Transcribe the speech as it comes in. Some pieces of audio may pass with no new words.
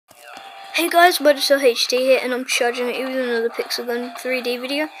Hey guys, Murdercell HD here, and I'm charging at you with another Pixel Gun 3D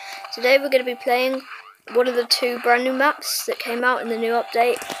video. Today we're going to be playing one of the two brand new maps that came out in the new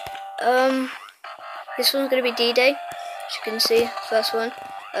update. This one's going to be D-Day, as you can see, first one.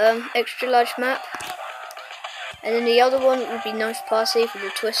 Extra large map. And then the other one would be Knife Party with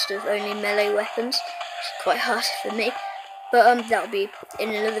a twist of only melee weapons. It's quite hard for me. But that'll be in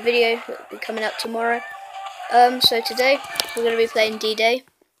another video that will be coming out tomorrow. So today we're going to be playing D-Day.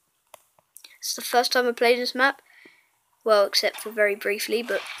 It's the first time I played this map, well, except for very briefly,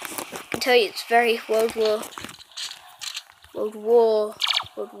 but I can tell you it's very World War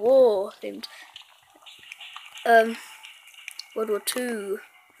themed. World War II,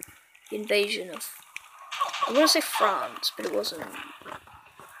 the invasion of, I want to say France, but it wasn't.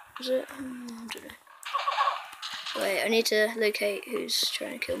 Was it? I don't know. Wait, I need to locate who's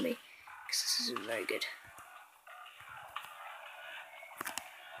trying to kill me, because this isn't very good.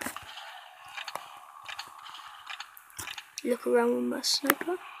 Look around with my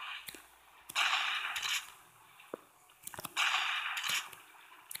sniper.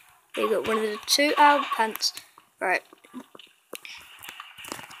 There you got one of the two pants. Right.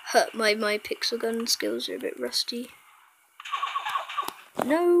 My pixel gun skills are a bit rusty.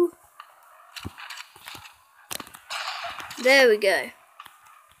 No. There we go.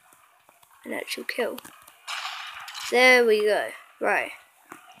 An actual kill. There we go. Right.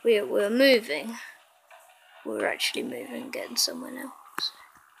 We're moving. We're actually moving, getting somewhere now.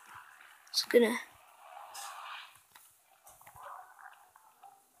 It's gonna.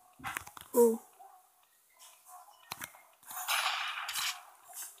 Oh.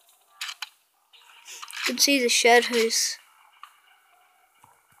 You can see the shadows.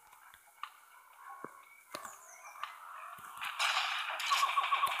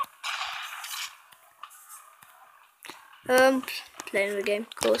 Playing the game,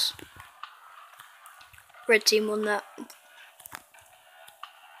 of course. Red team won that.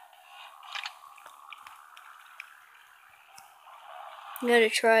 I'm going to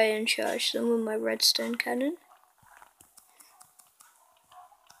try and charge them with my redstone cannon.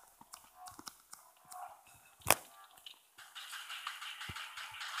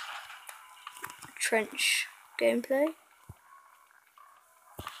 Trench gameplay.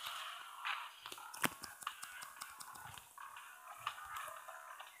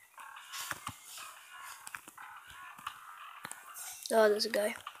 Oh, there's a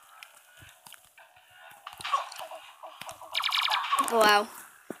guy. Oh wow.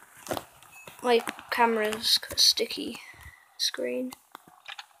 My camera's got a sticky screen.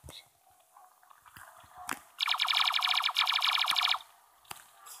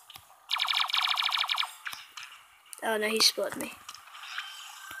 Oh no, he spotted me.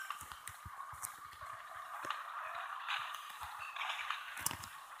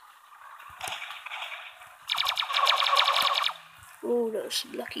 Oh, that was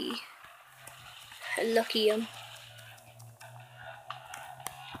lucky.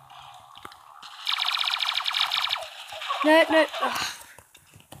 No. Ugh.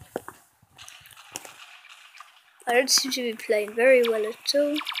 I don't seem to be playing very well at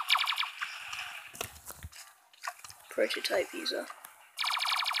all. Prototype user.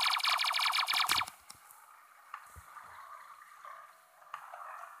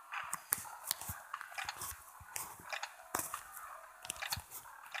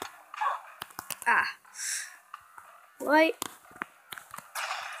 Ah. Why?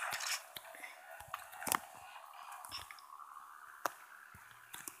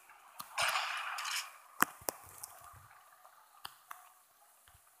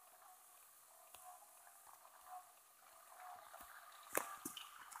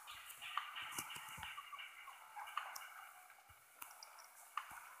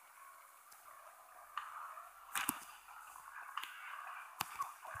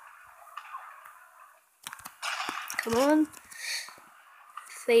 Come on.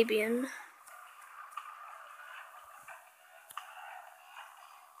 Fabian.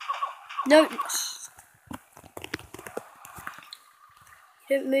 No.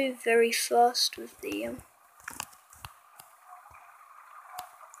 You don't move very fast with the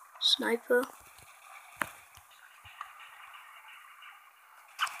sniper.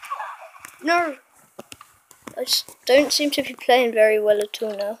 No. I just don't seem to be playing very well at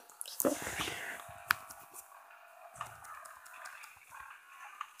all now.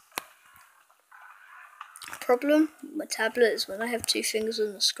 Problem with my tablet is when I have two fingers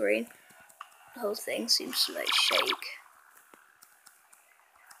on the screen, the whole thing seems to like shake.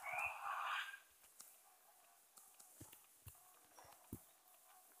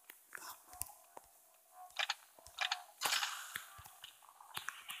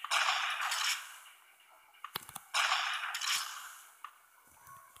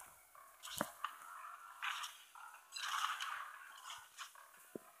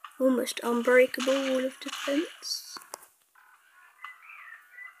 Almost unbreakable wall of defense.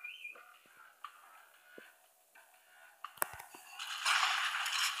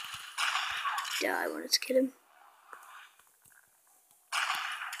 Yeah, I wanted to kill him.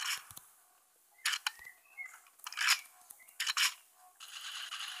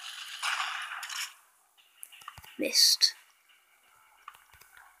 Missed.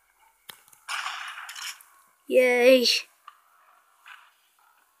 Yay!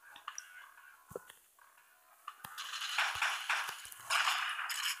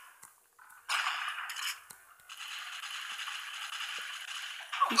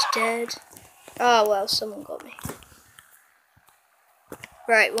 He's dead. Oh well, someone got me.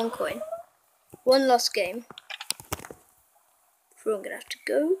 Right, 1 coin. 1 lost game. So I'm gonna have to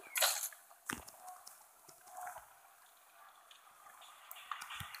go.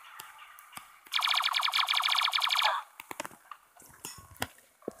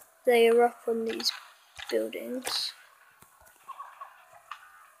 They are up on these buildings.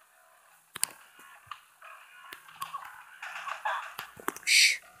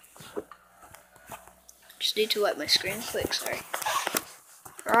 Shh. Just need to wipe my screen quick, sorry.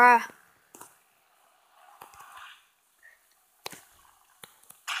 Ah.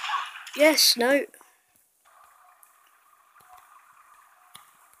 Yes, no.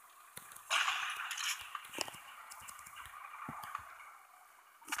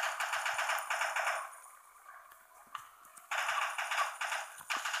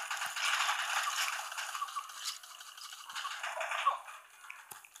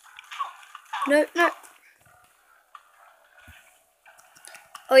 No, no.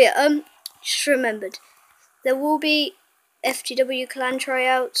 Oh yeah, just remembered. There will be FTW clan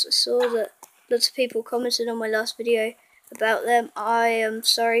tryouts. I saw that lots of people commented on my last video about them. I am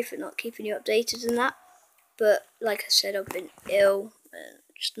sorry for not keeping you updated on that. But like I said, I've been ill and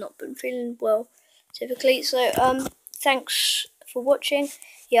just not been feeling well typically. So thanks for watching.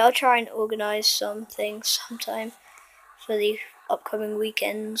 Yeah, I'll try and organise something sometime for the upcoming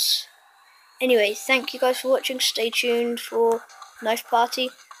weekends. Anyway, thank you guys for watching. Stay tuned for Knife Party,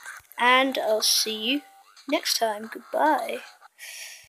 and I'll see you next time. Goodbye.